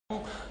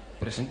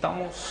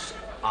Presentamos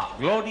a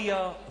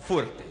Gloria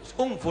Fuertes.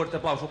 Un fuerte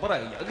aplauso para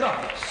ella.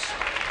 Gracias.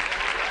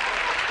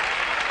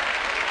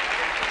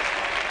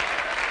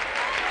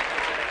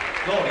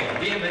 Gloria,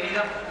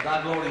 bienvenida.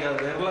 La gloria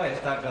de verla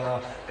está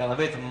cada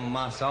vez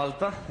más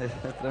alta. Es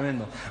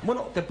tremendo.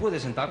 Bueno, te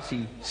puedes sentar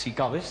si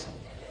cabes.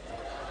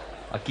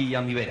 Aquí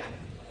a mi vera.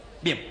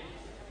 Bien.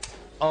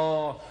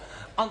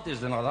 Antes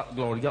de nada,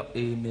 Gloria,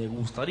 me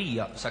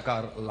gustaría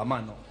sacar la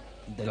mano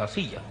de la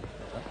silla.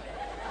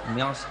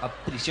 Me has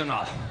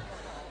aprisionado.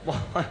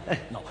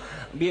 No.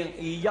 Bien,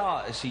 y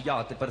ya, si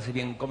ya te parece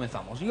bien,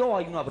 comenzamos. Hay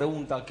una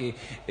pregunta que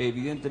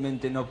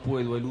evidentemente no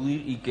puedo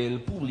eludir y que el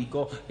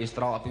público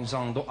estará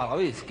pensando a la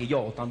vez que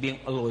yo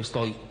también lo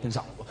estoy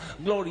pensando.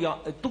 Gloria,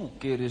 tú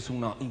que eres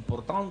una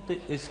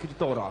importante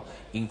escritora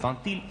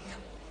infantil,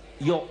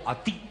 yo a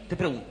ti te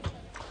pregunto,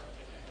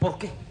 ¿por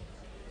qué?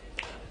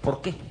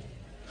 ¿Por qué?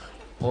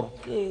 ¿Por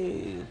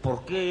qué?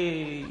 ¿Por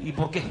qué? ¿Y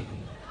por qué?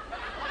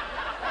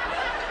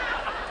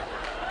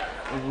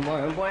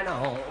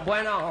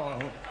 Bueno,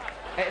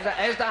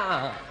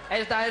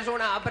 esta es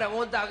una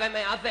pregunta que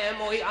me hace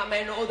muy a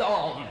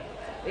menudo.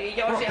 Y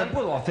yo te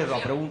puedo hacer la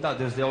pregunta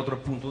desde otro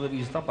punto de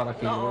vista para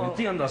que lo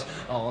entiendas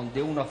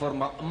de una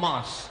forma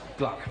más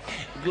clara.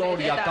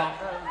 Gloria,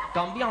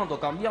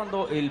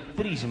 cambiando el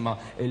prisma,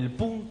 el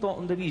punto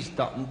de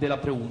vista de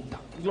la pregunta.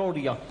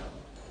 Gloria,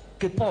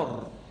 ¿qué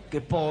por?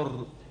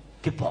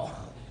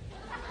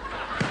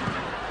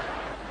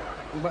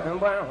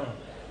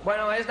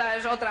 Bueno, esta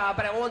es otra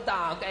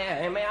pregunta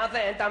que me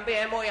hacen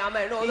también muy a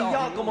menudo. Y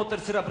ya como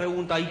tercera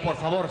pregunta, y por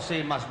favor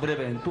sé más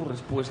breve en tu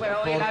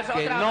respuesta,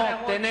 porque no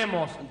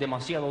tenemos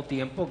demasiado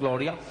tiempo,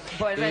 Gloria.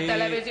 Pues en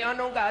televisión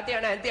nunca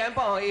tienen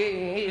tiempo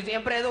y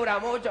siempre dura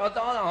mucho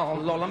todo.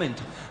 Lo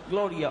lamento.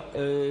 Gloria,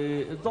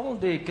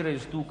 ¿dónde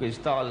crees tú que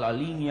está la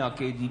línea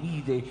que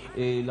divide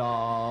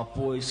la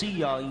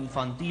poesía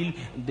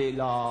infantil de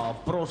la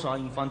prosa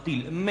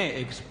infantil? Me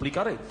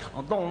explicaré.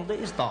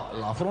 ¿Dónde está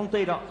la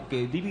frontera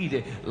que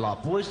divide la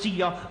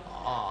poesía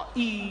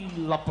y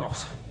la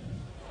prosa?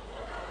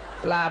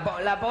 La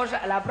poesía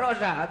de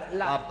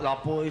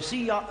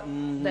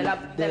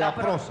la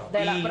prosa.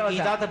 Y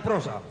date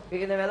prosa.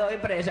 Y me doy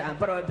prisa.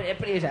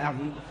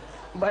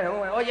 Bueno,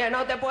 oye,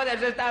 ¿no te puedes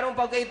estar un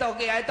poquito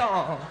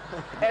quieto?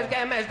 Es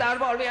que me estás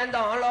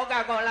volviendo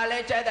loca con la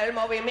leche del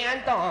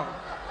movimiento.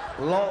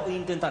 Lo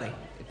intentaré.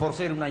 Por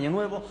ser un año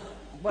nuevo,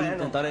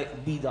 intentaré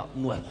vida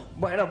nueva.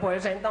 Bueno,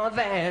 pues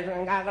entonces,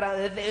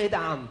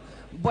 agradecida.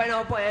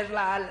 Bueno, pues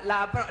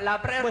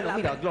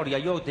mira, Gloria,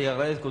 yo te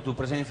agradezco tu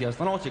presencia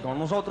esta noche con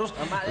nosotros.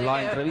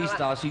 La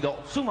entrevista ha sido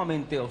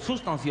sumamente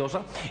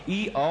sustanciosa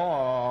y,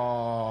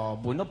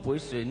 bueno,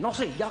 pues, no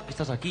sé, ya que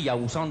estás aquí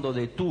abusando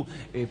de tu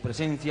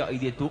presencia y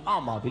de tu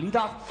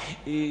amabilidad,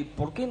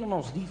 ¿por qué no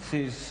nos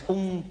dices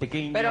un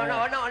pequeño...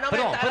 Perdona,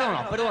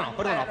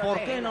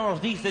 ¿por qué no nos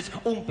dices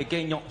un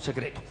pequeño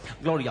secreto?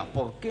 Gloria,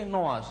 ¿por qué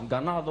no has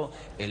ganado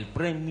el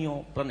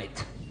premio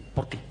Planeta?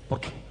 ¿Por qué?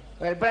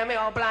 El premio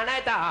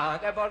Planeta,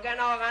 que por qué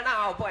no he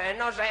ganado, pues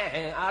no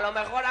sé, a lo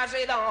mejor ha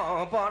sido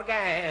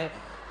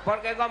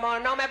porque como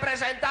no me he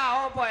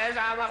presentado, pues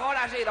a lo mejor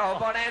ha sido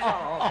por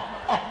eso.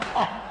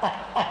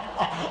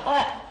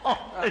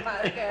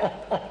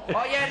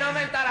 Oye, no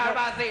me estarás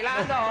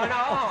vacilando,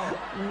 ¿no?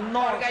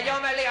 Porque yo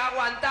me lío a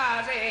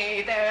aguantar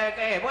y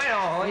te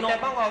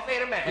pongo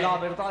firme. La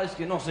verdad es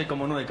que no sé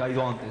cómo no he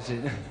caído antes.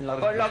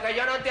 Pues lo que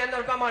yo no entiendo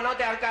es cómo no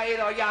te has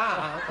caído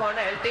ya con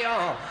el tío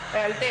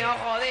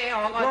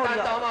jodido, con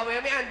tanto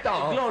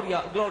movimiento.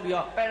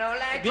 Gloria. Pero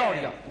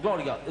leche.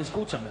 Gloria,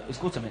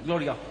 escúchame,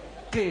 Gloria,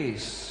 ¿qué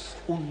es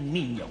un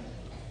niño?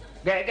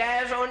 ¿Qué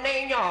es un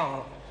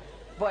niño?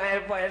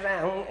 Pues,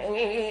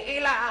 y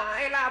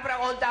la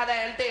pregunta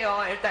del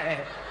tío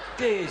este.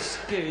 ¿Qué es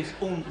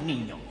un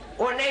niño?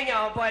 Un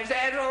niño, pues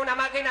es una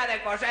máquina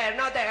de coser,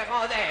 no te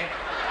jodes.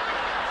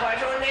 Pues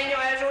un niño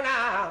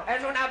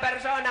es una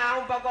persona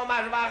un poco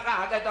más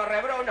baja que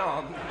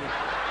Torrebruno.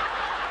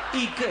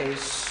 ¿Y qué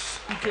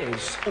es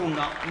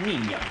una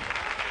niña?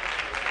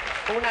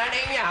 ¿Una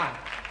niña?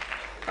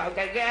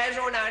 ¿Qué es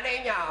una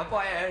niña?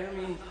 Pues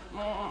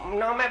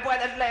 ¿no me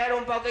puedes leer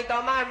un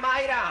poquito más,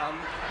 Mayra?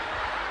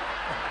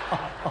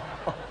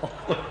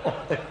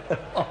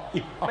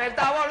 Me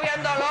está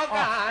volviendo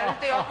loca el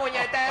tío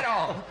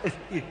puñetero. Es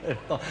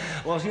cierto.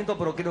 Lo siento,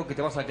 pero creo que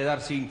te vas a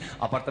quedar sin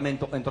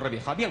apartamento en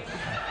Torrevieja. Bien.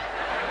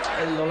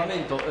 Lo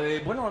lamento.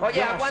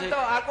 Oye, ¿a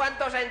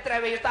cuántos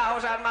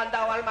entrevistados has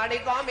mandado al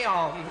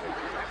manicomio?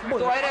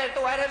 Tú eres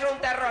un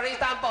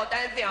terrorista en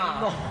potencia.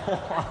 No,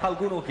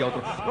 alguno que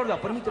otro.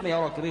 Gloria, permíteme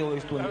ahora que veo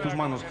esto en tus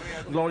manos.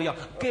 Gloria,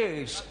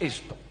 ¿qué es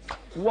esto?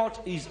 What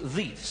is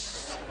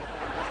this?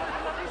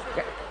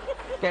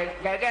 ¿Qué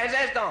es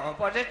esto?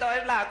 Pues esto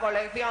es la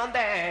colección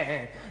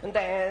de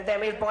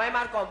mis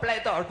poemas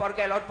completos,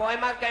 porque los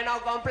poemas que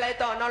no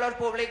completo no los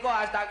publico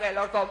hasta que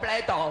los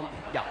completo.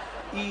 Ya.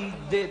 y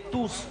de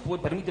tus...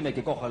 Pues permíteme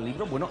que coja el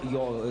libro, bueno, y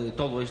yo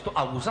todo esto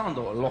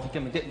abusando,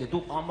 lógicamente, de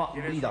tu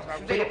amabilidad.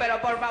 Sí,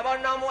 pero por favor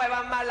no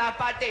muevan más las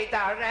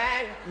patitas,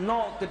 ¿eh?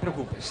 No te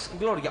preocupes.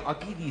 Gloria,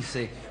 aquí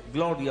dice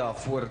Gloria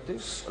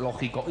Fuertes,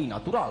 lógico y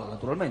natural,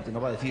 naturalmente,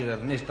 no va a decir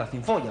Ernesta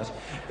Cinfollas.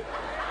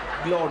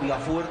 Gloria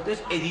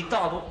Fuertes,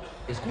 editado,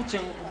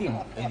 escuchen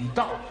bien,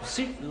 editado,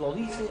 sí, lo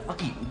dice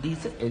aquí,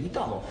 dice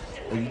editado.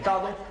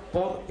 Editado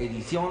por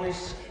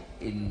Ediciones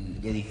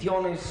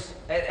Ediciones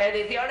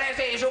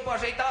y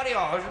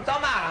supositorios.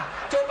 Toma,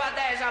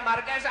 chúpate esa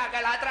marquesa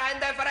que la traen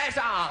de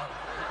fresa.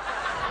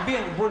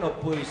 Bien, bueno,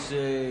 pues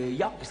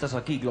ya que estás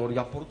aquí,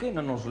 Gloria, ¿por qué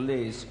no nos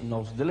lees,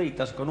 nos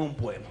deleitas con un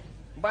poema?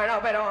 Bueno,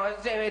 pero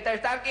si te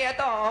estás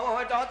quieto,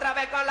 otra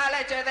vez con la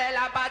leche de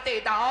la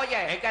patita.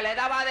 Oye, que le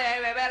daba de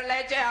beber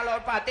leche a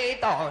los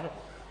patitos.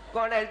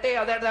 Con el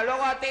tío, desde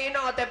luego a ti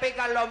no te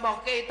pican los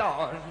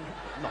mosquitos.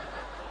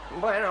 No.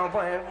 Bueno,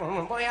 pues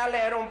voy a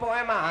leer un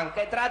poema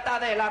que trata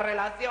de la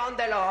relación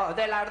de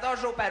las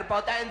dos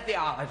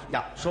superpotencias.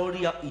 Ya,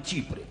 Soria y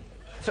Chipre.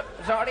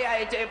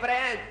 Soria y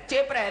Chipre,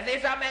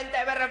 precisamente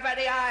me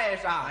refería a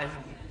esas.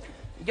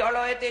 Yo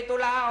lo he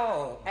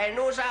titulado En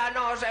USA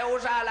no se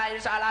usa la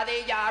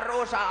ensaladilla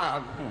rusa.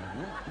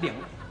 Bien.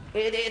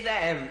 Y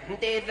dice,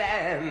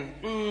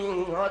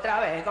 otra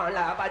vez con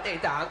la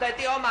patita, qué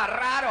tío más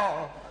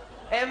raro.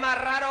 Es más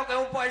raro que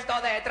un puesto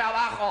de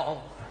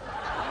trabajo.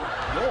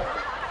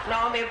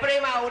 No, mi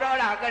prima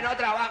Aurora, que no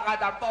trabaja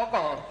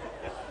tampoco.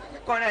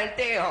 Con el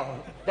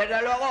tío.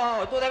 Desde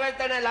luego, tú debes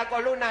tener la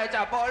columna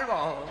hecha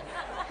polvo.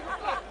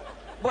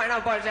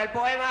 Bueno, pues el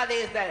poema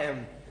dice,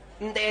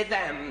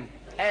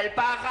 el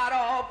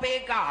pájaro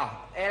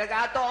pica, el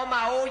gato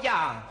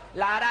maulla,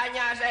 la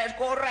araña se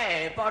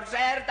escurre por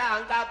ser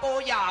tan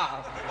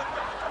capulla.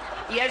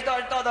 Y esto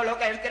es todo lo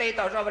que he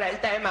escrito sobre el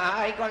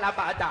tema, ahí con la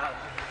pata.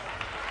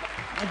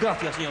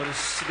 Gracias,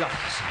 señores,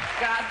 gracias.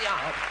 Gracias.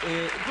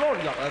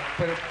 Gloria,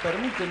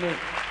 permíteme,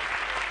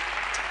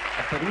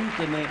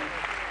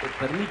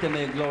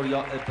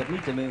 Gloria,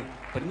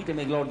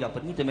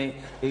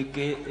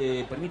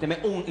 permíteme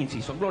un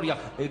inciso. Gloria,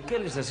 ¿qué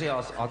les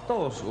deseas a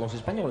todos los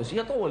españoles y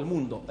a todo el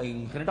mundo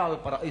en general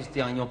para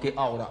este año que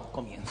ahora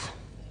comienza?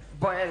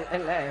 Pues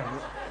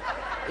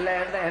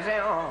les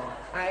deseo,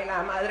 ay,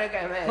 la madre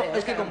que me... No,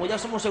 es que como ya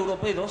somos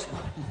europeos...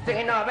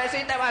 Sí, no, a ver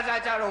si te vas a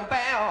echar un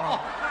peo.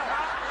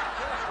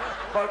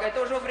 Porque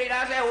tú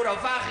sufrirás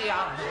eurofagia.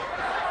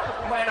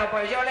 Bueno,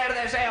 pues yo les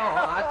deseo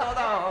a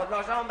todos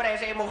los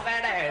hombres y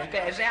mujeres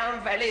que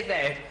sean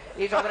felices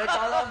y sobre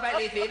todo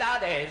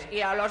felicidades.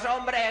 Y a los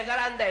hombres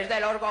grandes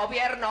de los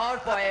gobiernos,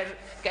 pues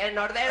que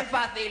nos den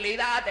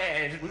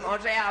facilidades, o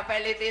sea,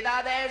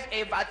 felicidades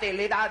y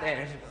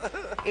facilidades.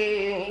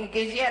 Y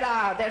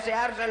quisiera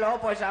deseárselo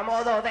pues a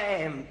modo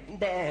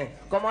de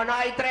como no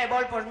hay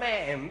trébol, pues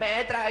me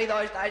he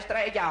traído esta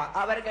estrella,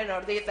 a ver qué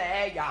nos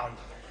dice ella.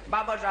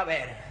 Vamos a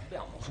ver.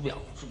 Veamos.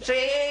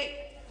 Sí,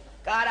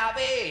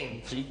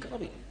 carabín. Sí,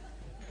 carabín.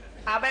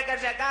 A ver que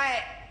se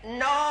cae.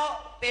 No,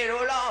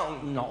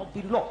 pirulón. No,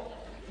 pirulón.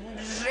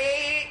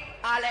 Sí,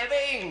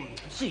 alevín.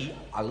 Sí,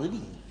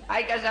 alevín.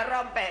 Ay, que se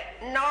rompe.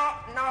 No.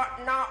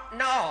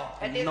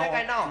 Él dice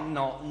que no.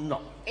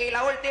 No. Y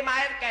la última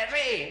es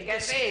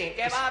que sí,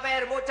 que va a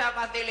haber muchas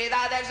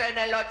facilidades en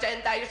el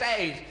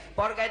 86,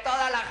 porque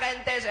toda la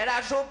gente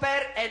será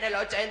súper en el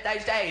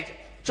 86.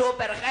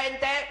 Super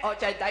gente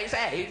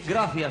 86.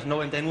 Gracias,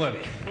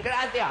 99.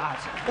 Gracias.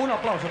 Un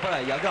aplauso para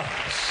ella,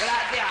 gracias.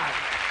 Gracias.